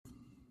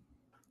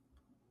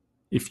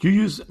If you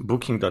use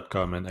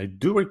Booking.com, and I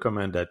do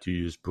recommend that you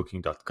use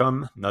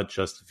Booking.com, not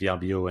just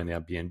VRBO and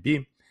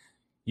Airbnb,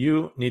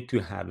 you need to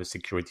have a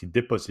security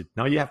deposit.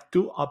 Now you have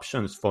two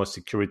options for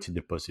security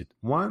deposit.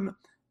 One,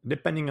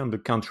 depending on the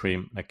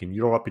country, like in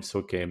Europe, it's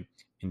okay.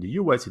 In the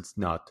US, it's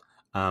not.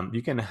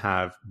 You can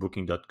have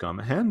Booking.com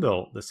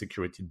handle the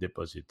security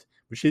deposit,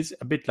 which is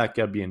a bit like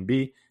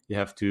Airbnb. You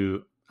have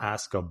to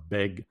ask or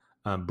beg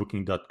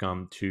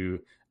Booking.com to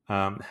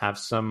have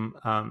some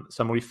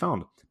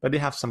refund, but they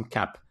have some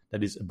cap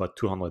that is about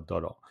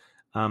 $200.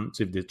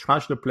 So if they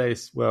trash the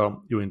place,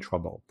 well, you're in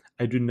trouble.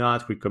 I do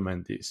not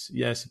recommend this.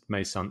 Yes, it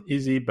may sound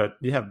easy, but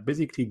you have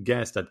basically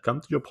guests that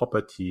come to your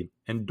property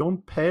and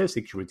don't pay a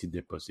security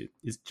deposit.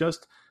 It's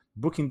just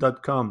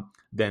Booking.com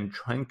then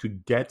trying to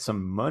get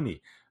some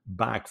money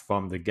back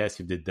from the guests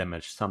if they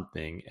damage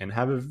something and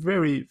have a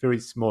very, very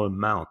small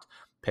amount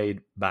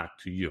paid back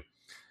to you,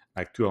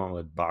 like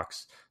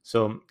 $200.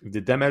 So if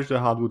they damage the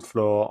hardwood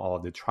floor or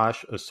they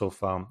trash a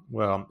sofa,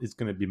 well, it's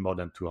going to be more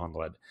than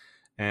 200.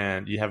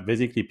 And you have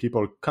basically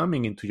people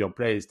coming into your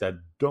place that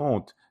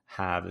don't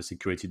have a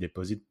security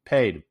deposit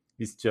paid.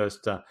 It's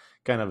just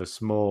kind of a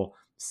small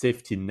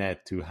safety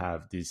net to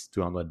have these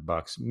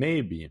 $200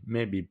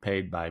 maybe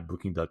paid by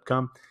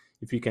Booking.com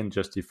if you can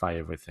justify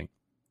everything.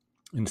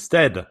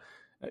 Instead,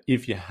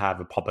 if you have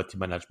a property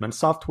management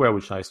software,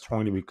 which I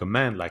strongly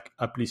recommend, like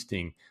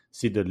Uplisting,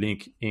 see the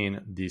link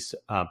in this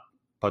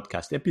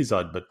podcast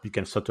episode, but you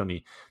can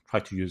certainly try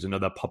to use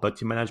another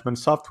property management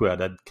software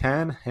that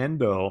can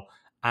handle,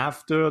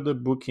 after the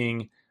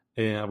booking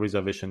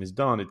reservation is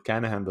done, it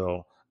can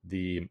handle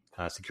the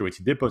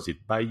security deposit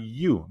by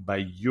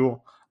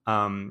your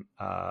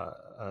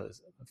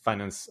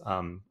finance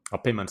or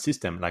payment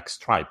system like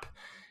Stripe.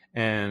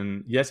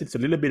 And yes, it's a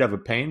little bit of a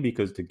pain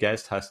because the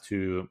guest has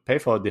to pay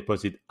for a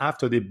deposit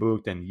after they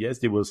booked. And yes,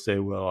 they will say,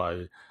 well,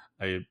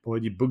 I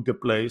already booked the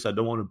place. I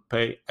don't want to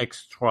pay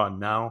extra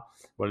now.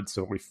 Well, it's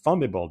a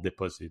refundable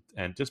deposit.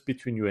 And just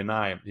between you and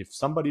I, if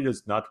somebody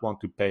does not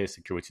want to pay a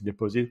security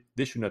deposit,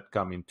 they should not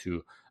come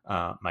into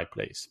my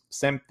place.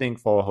 Same thing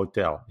for a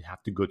hotel. You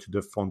have to go to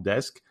the front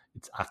desk.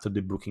 It's after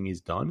the booking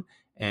is done.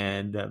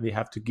 And they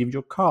have to give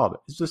your card.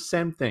 It's the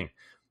same thing.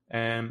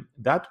 And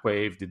that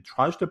way, if they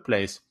trash the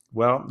place,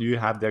 well, you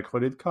have their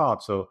credit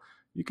card. So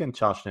you can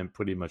charge them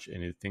pretty much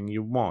anything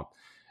you want.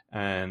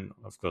 And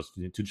of course,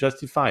 you need to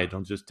justify it.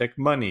 Don't just take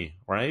money,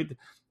 right?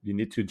 You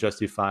need to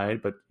justify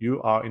it, but you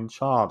are in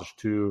charge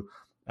to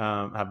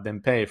have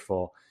them pay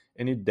for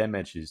any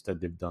damages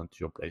that they've done to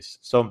your place.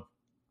 So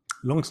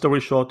long story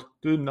short,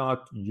 do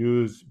not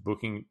use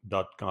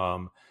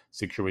Booking.com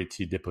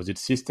security deposit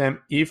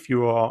system if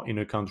you are in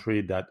a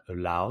country that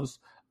allows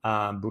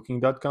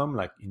Booking.com,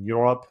 like in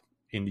Europe.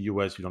 In the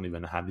US, you don't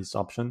even have this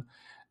option.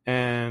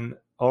 And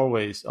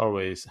always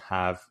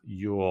have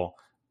your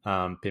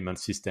payment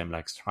system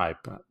like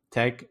Stripe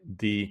take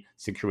the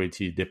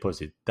security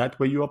deposit. That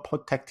way you are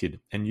protected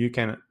and you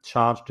can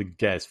charge the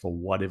guests for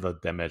whatever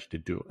damage they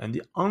do. And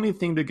the only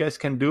thing the guests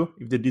can do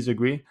if they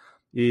disagree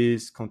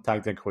is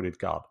contact their credit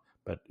card.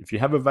 But if you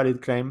have a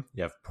valid claim,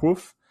 you have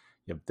proof,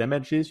 you have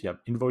damages, you have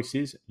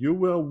invoices, you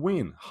will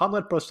win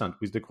 100%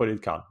 with the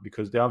credit card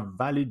because there are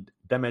valid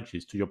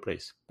damages to your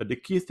place. But the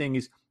key thing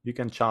is you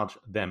can charge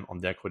them on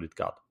their credit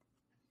card.